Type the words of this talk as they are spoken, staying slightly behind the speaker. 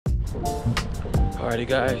Alrighty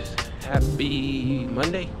guys, happy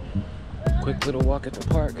Monday. Quick little walk at the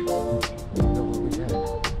park. You know what we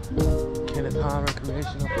got? Kenneth Haun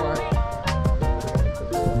Recreational Park.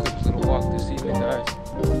 Quick little walk this evening guys.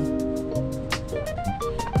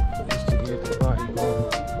 Just to get the body going.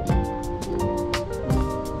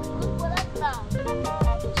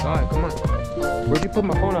 Alright, come on. Where'd you put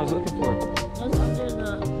my phone? I was looking for it. It was under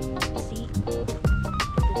the seat.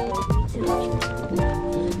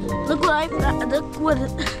 Look what I found.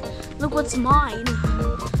 Look what's mine.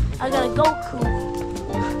 I got a Goku.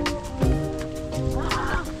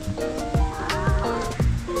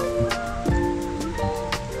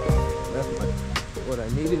 That's what I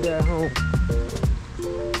needed at home.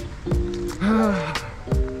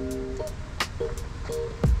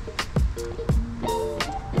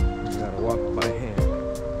 Gotta walk by hand.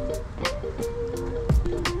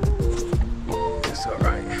 It's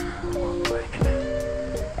alright. Walk by hand.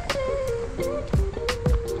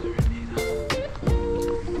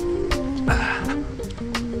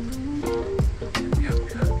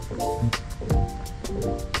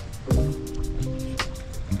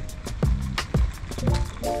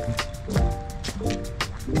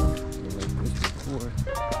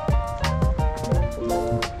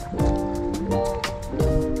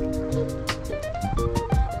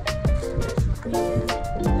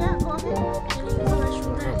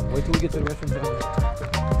 Wait till we get to the restroom.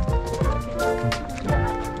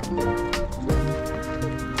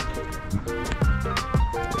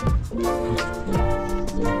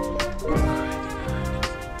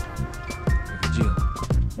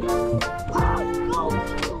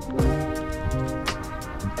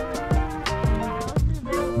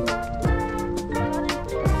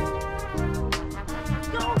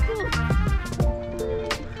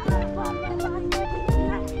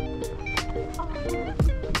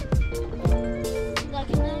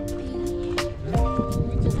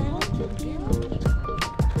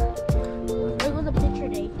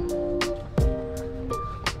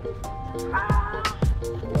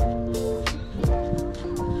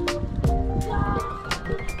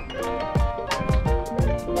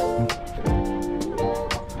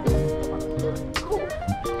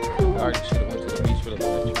 I should have went to the beach for the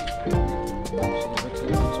lunch.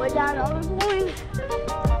 Wait, Dad, I was going.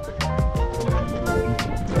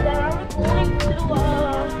 Dad, I was going to.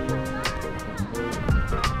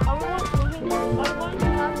 I was going to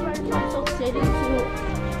Knoxville City to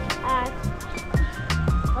ask.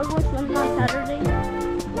 I was going swimming on Saturday.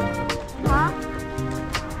 Huh?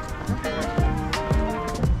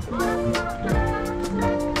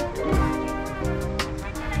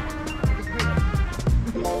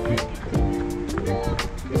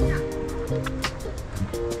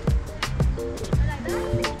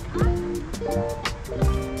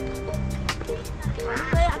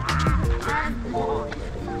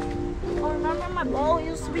 My ball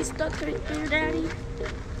used to be stuck right there, Daddy.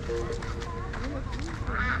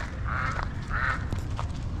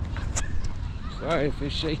 Sorry if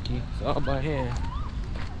it's shaky. It's all by hand.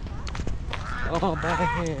 All by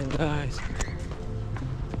hand, guys.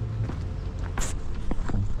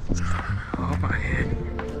 All by hand.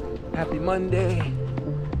 Happy Monday.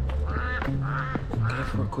 Okay,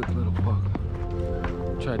 for a quick little walk.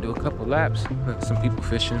 Try to do a couple laps. Got some people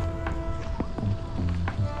fishing.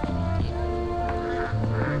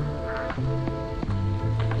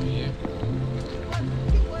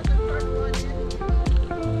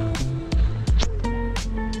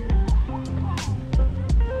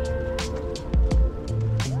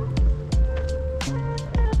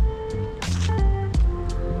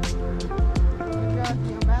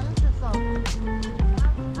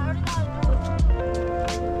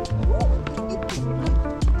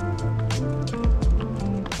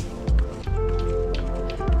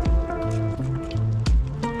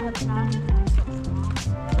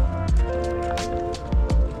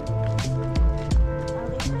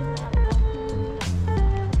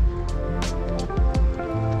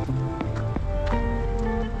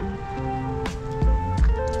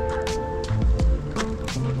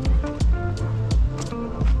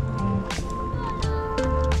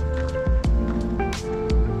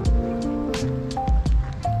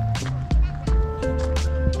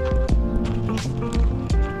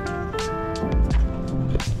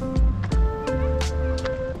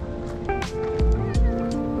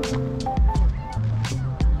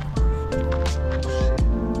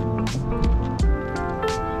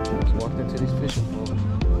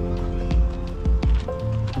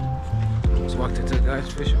 Walked into the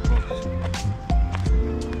guy's fishing poles.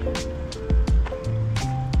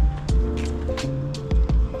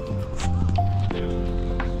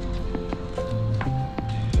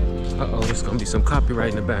 Uh-oh, there's gonna be some copyright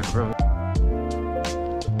in the background.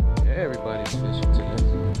 Everybody's fishing today.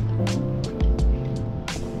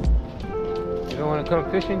 You don't wanna come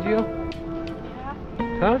fishing, Gio?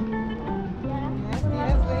 Yeah. Huh?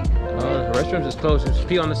 Yeah. The restrooms is closed. Just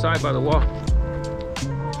pee on the side by the wall.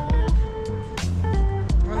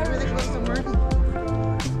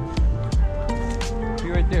 Pee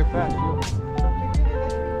right there, fast, Gio.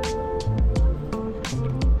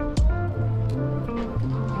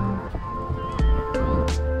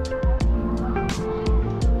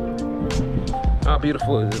 How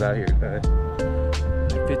beautiful is it out here, guys?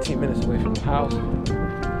 Like 15 minutes away from the house.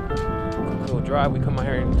 Quick little drive. We come out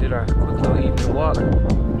here and did our quick little evening walk.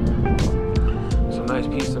 Some nice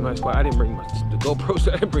piece, some nice spot. I didn't bring the GoPro,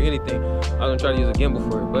 so I didn't bring anything. I was gonna try to use a gimbal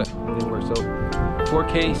for it, but it didn't work. So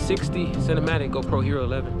 4K 60 cinematic GoPro Hero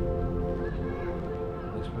 11.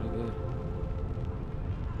 Looks pretty good.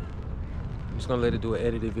 I'm just gonna let it do an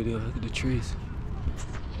edited video. Look at the trees.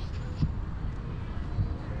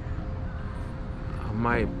 I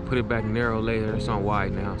might put it back narrow later. It's on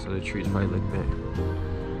wide now, so the trees probably look bent.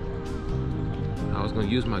 I was gonna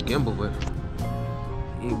use my gimbal, but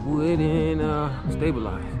it wouldn't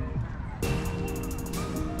stabilize.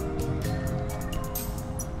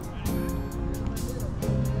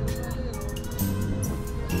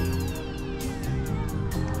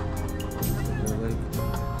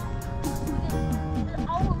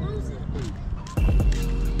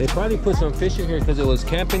 They probably put some fish in here because it was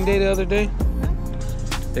camping day the other day.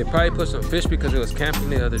 They probably put some fish because it was camping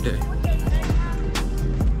the other day.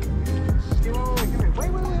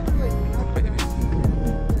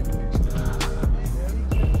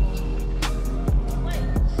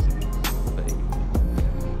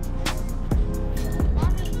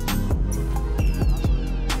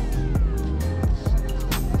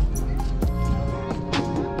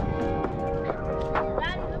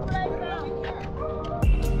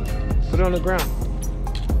 Put it on the ground.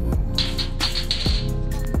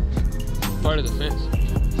 Part of the fence.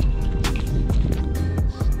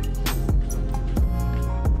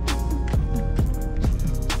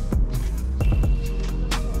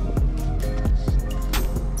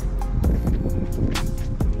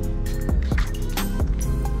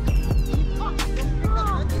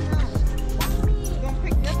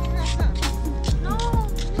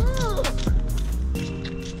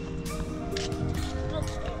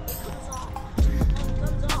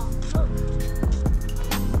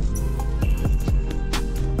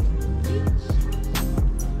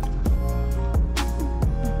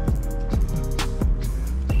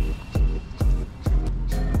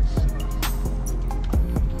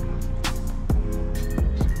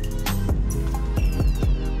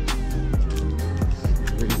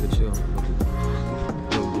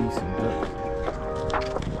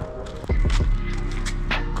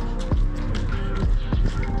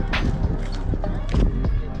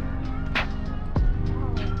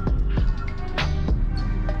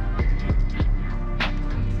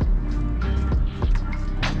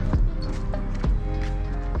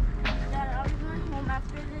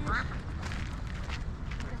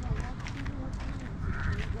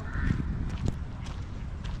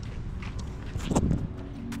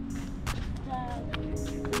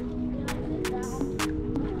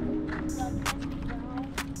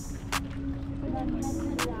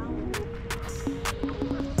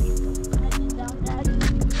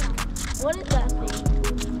 What is that thing?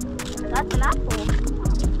 That's an apple.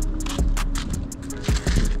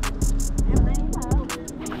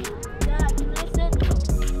 Dad, can I sit?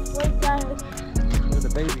 Where's Dad? There's a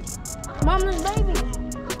baby. Mom, there's baby.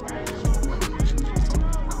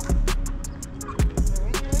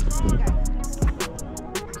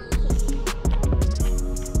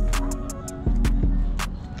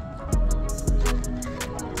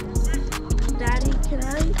 Daddy,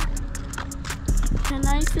 can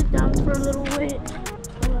I sit down for a little bit?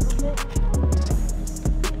 Can I sit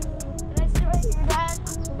right here, Dad?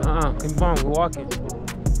 Come on, we're walking.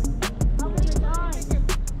 How many times?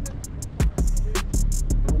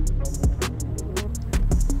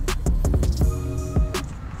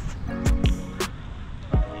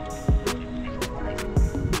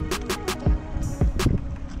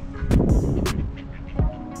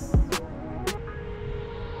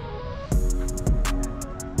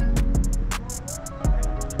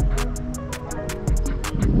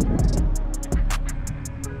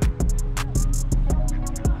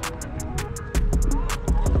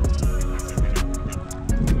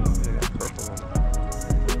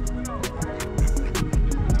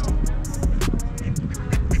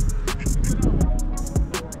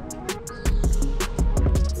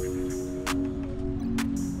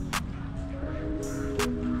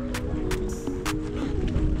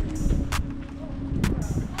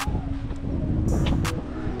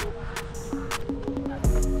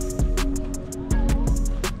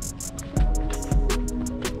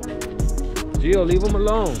 video. Leave him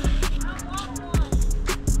alone.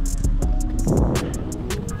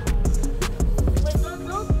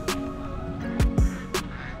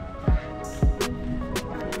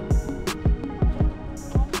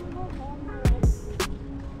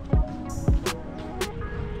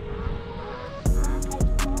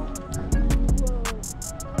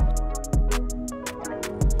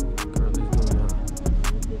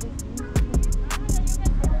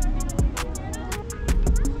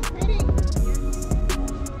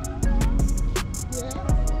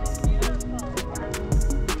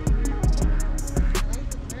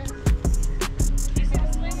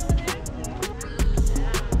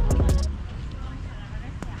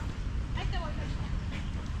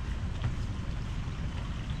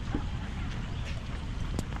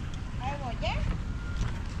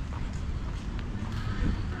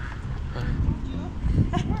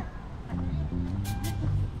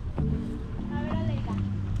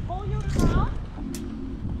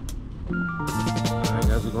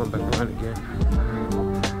 We're going back around again.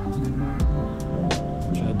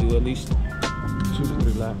 Try to do at least 2 to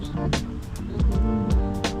 3 laps.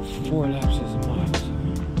 4 laps is a mile.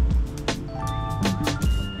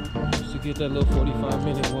 Just to get that little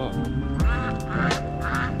 45-minute walk.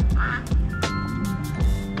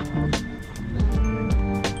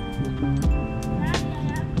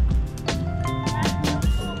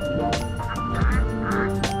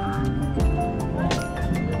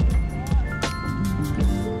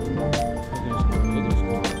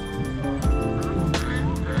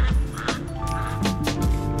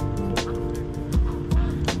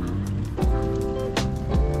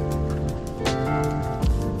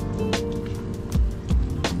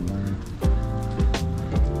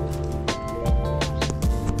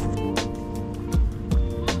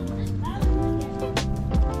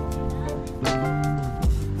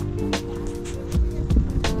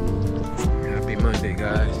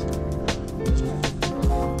 Guys,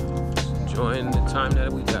 enjoying the time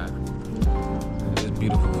that we got. This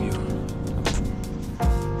beautiful view.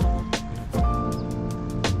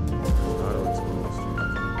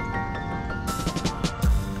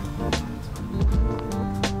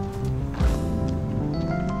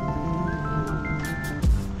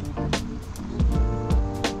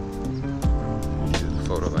 Get a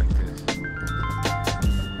photo like this.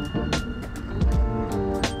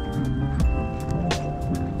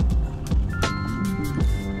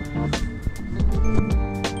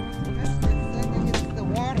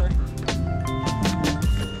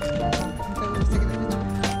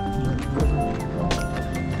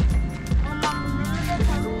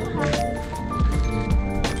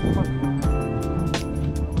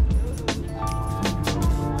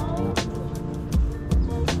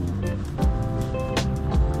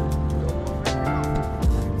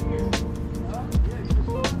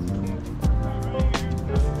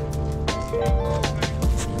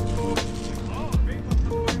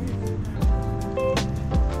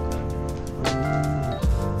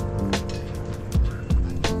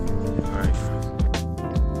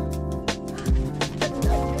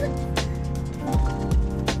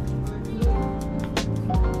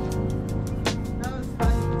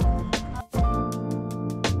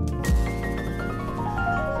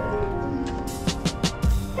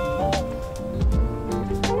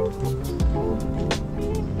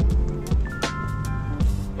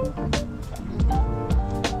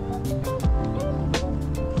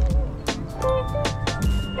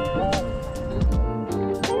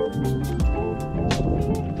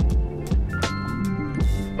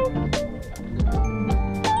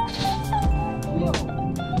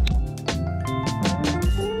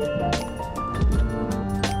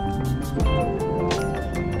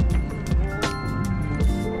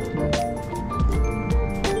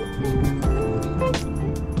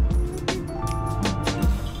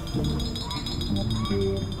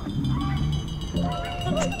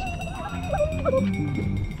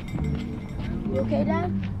 You okay,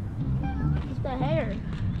 Dad? It's the hair.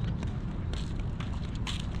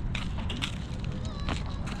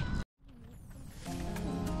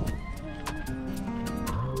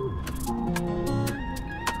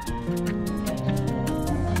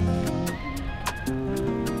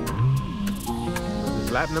 This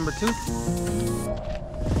is lap number 2.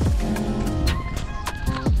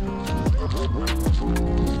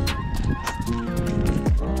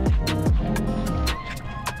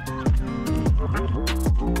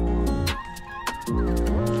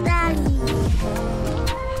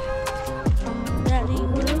 Daddy,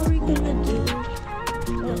 what are we gonna do?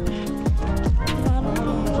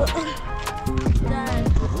 Dad, I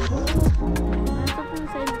have something to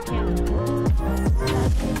say to the camera. Dad,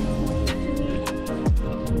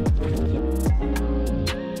 can you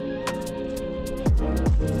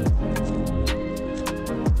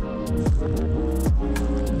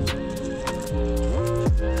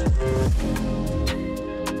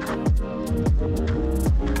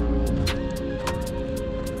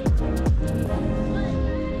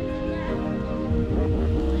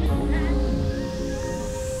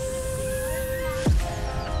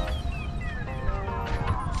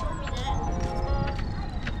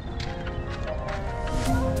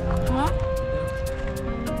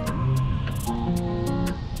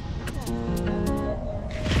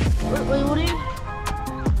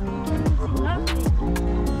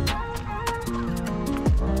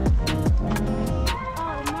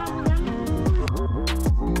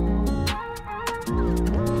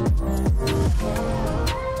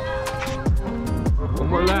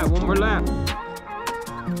per lap.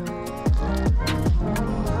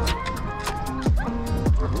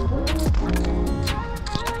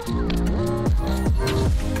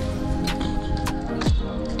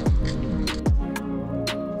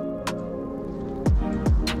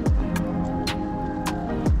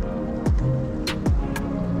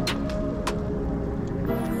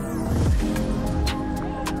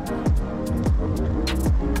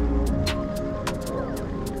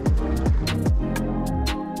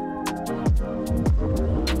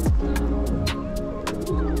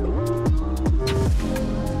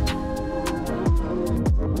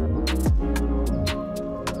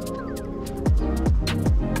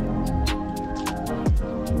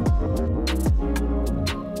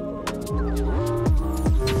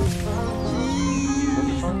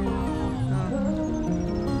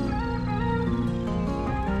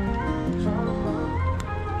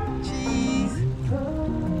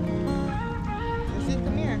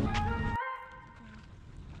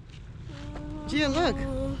 Gia, look.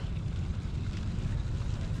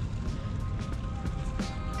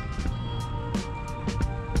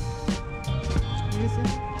 This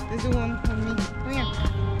is the one for me. Come here.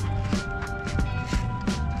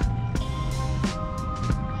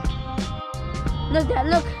 Look, Dad,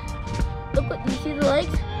 look. Look what you see the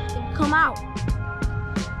legs? They come out.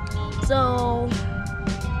 So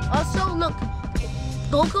also look,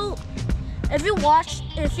 Goku,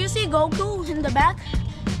 if you see Goku in the back,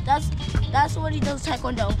 that's what he does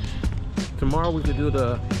Taekwondo. Tomorrow we could do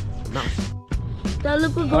the mouse. Now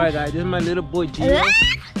look what Goku. Alright guys, this is my little boy Gio.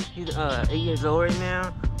 He's 8 years old right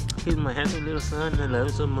now. He's my handsome little son. I love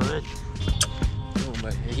him so much. Oh,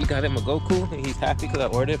 but he got him a Goku and he's happy because I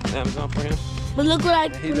ordered it from Amazon for him. But look what I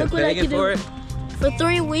He's look been what I begging can for do. it. For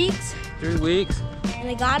 3 weeks. 3 weeks. And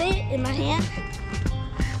I got it in my hand.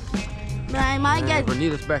 But I might get.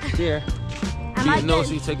 Bonita's back here. I He might knows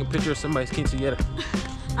get. he's taking pictures of somebody's quinceañera.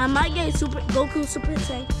 I might get Goku Super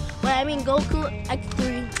Saiyan. But I mean Goku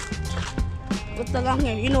X3 with the long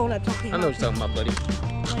hair. You know what I'm talking I know about. what you're talking about, buddy.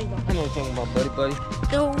 There you go. I know what you're talking about, buddy.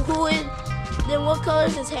 Then what color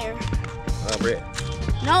is his hair? Red.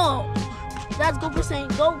 No, that's Goku saying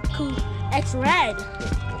Goku X Red.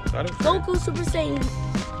 Goku Super Saiyan.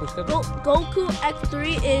 Goku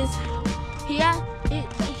X3 is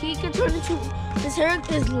he can turn into, his hair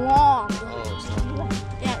is long. Oh, it's not.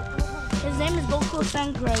 Yeah, his name is Goku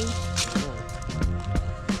Sangray.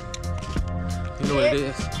 You know what it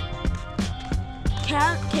is?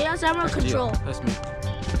 Chaos Emerald Control. Yeah, that's me.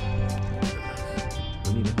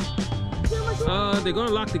 They're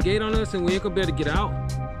gonna lock the gate on us and we ain't gonna be able to get out.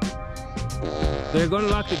 They're gonna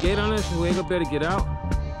lock the gate on us and we ain't gonna be able to get out.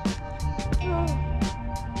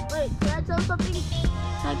 Wait, can I tell something?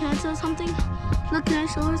 Can I tell something? Look, can I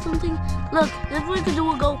show her something? Look, this is what we can do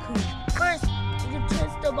with Goku. First, you can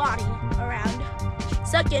twist the body around.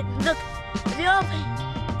 Second, look, if you have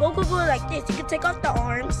Goku go like this, you can take off the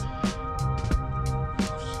arms.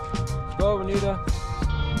 Go, Renita.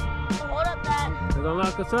 Hold up, Dad. They're gonna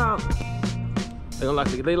lock us out. They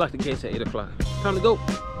lock the gates at 8 o'clock. Time to go.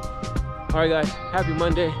 All right, guys. Happy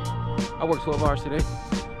Monday. I worked 12 hours today.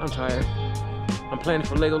 I'm tired. I'm planning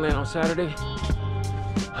for Legoland on Saturday.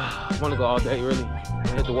 I want to go all day, really. I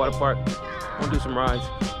hit the water park. I want to do some rides.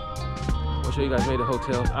 I'll show you guys maybe the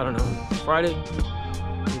hotels. I don't know. Friday,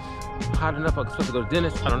 it's hot enough. I'm supposed to go to the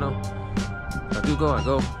dentist. I don't know. If I do go, I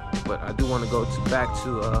go. But I do want to go back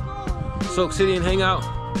to Soak City and hang out.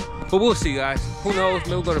 But we'll see, guys. Who knows?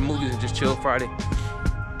 Maybe we'll go to the movies and just chill Friday.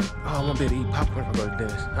 Oh, I won't be able to eat popcorn if I go to the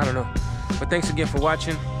dentist. I don't know. But thanks again for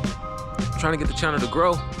watching. I'm trying to get the channel to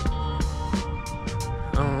grow.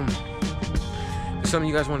 If something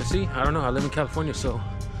you guys want to see, I don't know. I live in California, so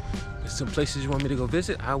if there's some places you want me to go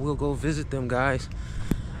visit, I will go visit them, guys.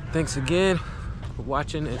 Thanks again for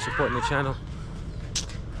watching and supporting the channel.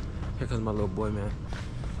 Here comes my little boy, man.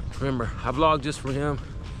 Remember, I vlog just for him,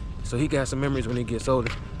 so he got some memories when he gets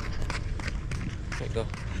older. There you go.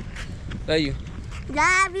 Love you.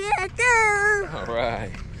 Love you too. All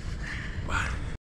right. Bye.